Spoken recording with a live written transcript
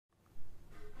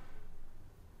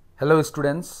Hello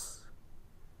students,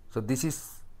 so this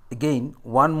is again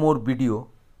one more video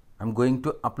I am going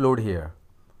to upload here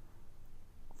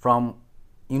from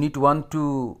unit 1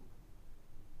 to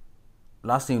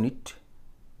last unit,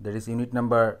 that is unit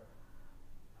number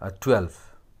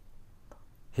 12.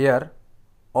 Here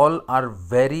all are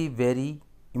very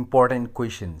important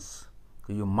questions,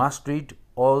 so you must read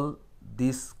all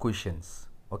these questions.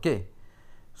 Okay,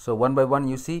 so one by one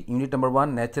you see unit number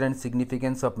 1, nature and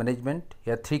significance of management.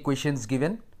 Here 3 questions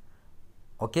given.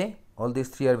 Okay, all these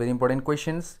 3 are very important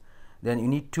questions. Then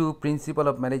unit 2, principle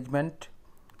of management.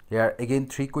 Here again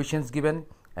 3 questions given,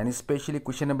 and especially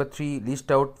question number 3,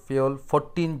 list out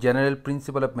 14 general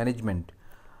principle of management.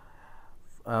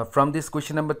 From this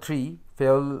question number 3,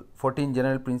 14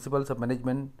 general principles of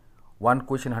management, one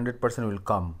question 100% will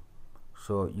come,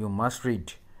 so you must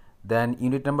read. Then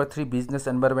unit number 3, business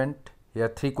environment. Here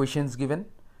 3 questions given.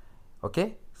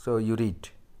 Okay, so you read.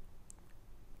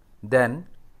 Then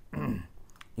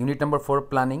unit number 4,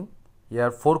 planning. Here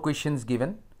 4 questions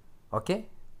given. Okay,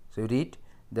 so you read.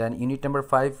 Then unit number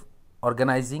 5,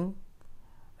 organizing.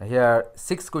 Here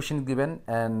 6 questions given,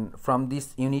 and from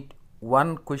this unit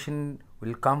 1 question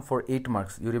will come for 8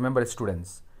 marks. You remember,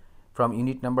 students, from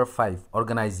unit number 5,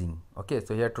 organizing. Okay,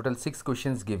 so here total 6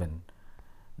 questions given.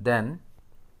 Then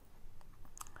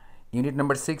unit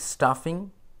number 6,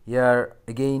 staffing. Here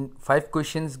again 5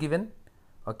 questions given.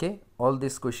 Okay, all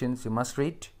these questions you must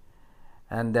read.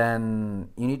 And then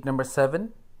unit number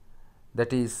 7,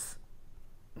 that is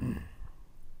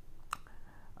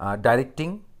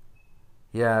directing.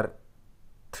 Here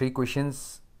 3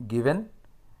 questions given,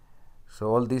 so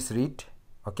all this read.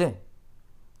 Okay,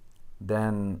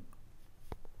 then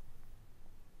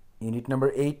unit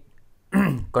number 8,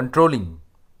 controlling.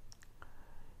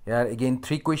 Here again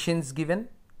 3 questions given.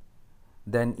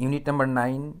 Then unit number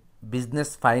 9,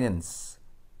 business finance.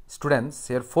 Students,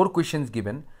 here 4 questions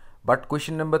given, but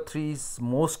question number 3 is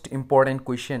most important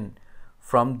question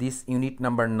from this unit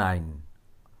number 9.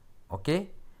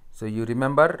 Okay, so you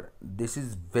remember, this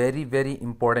is very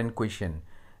important question,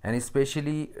 and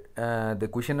especially the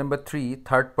question number 3,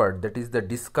 third part, that is the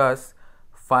discuss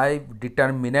 5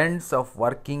 determinants of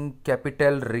working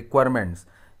capital requirements.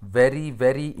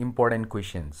 Very important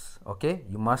questions. Okay,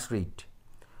 you must read.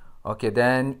 Okay,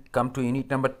 then come to unit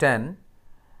number 10,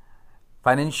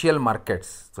 financial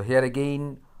markets. So here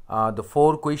again the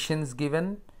 4 questions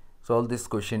given, so all this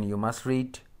question you must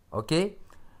read. Okay,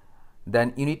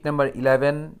 then unit number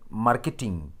 11,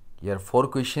 marketing. Here 4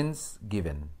 questions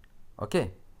given.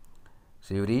 Okay,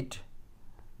 so you read.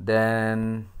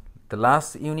 Then the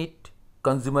last unit,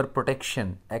 Consumer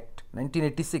Protection Act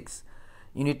 1986,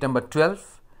 unit number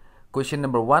 12, question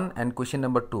number 1 and question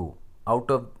number 2.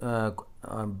 Out of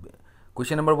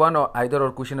question number 1 or either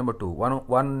or question number 2,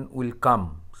 one will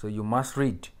come, so you must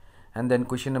read. And then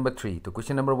question number 3. So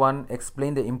question number 1,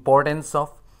 explain the importance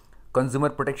of Consumer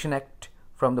Protection Act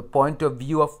from the point of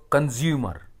view of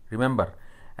consumer. Remember.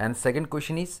 And second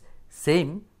question is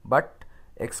same, but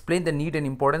explain the need and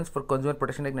importance for Consumer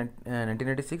Protection Act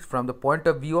 1986 from the point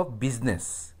of view of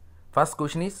business. First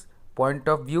question is point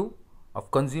of view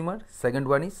of consumer. Second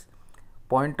one is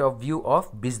point of view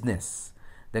of business.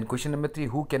 Then question number 3,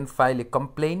 who can file a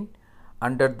complaint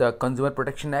under the Consumer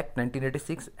Protection Act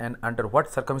 1986 and under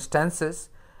what circumstances,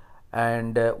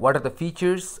 and what are the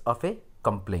features of a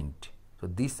complaint. So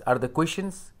these are the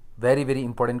questions, very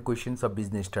important questions of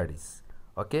business studies.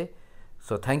 Okay,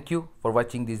 so thank you for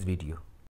watching this video.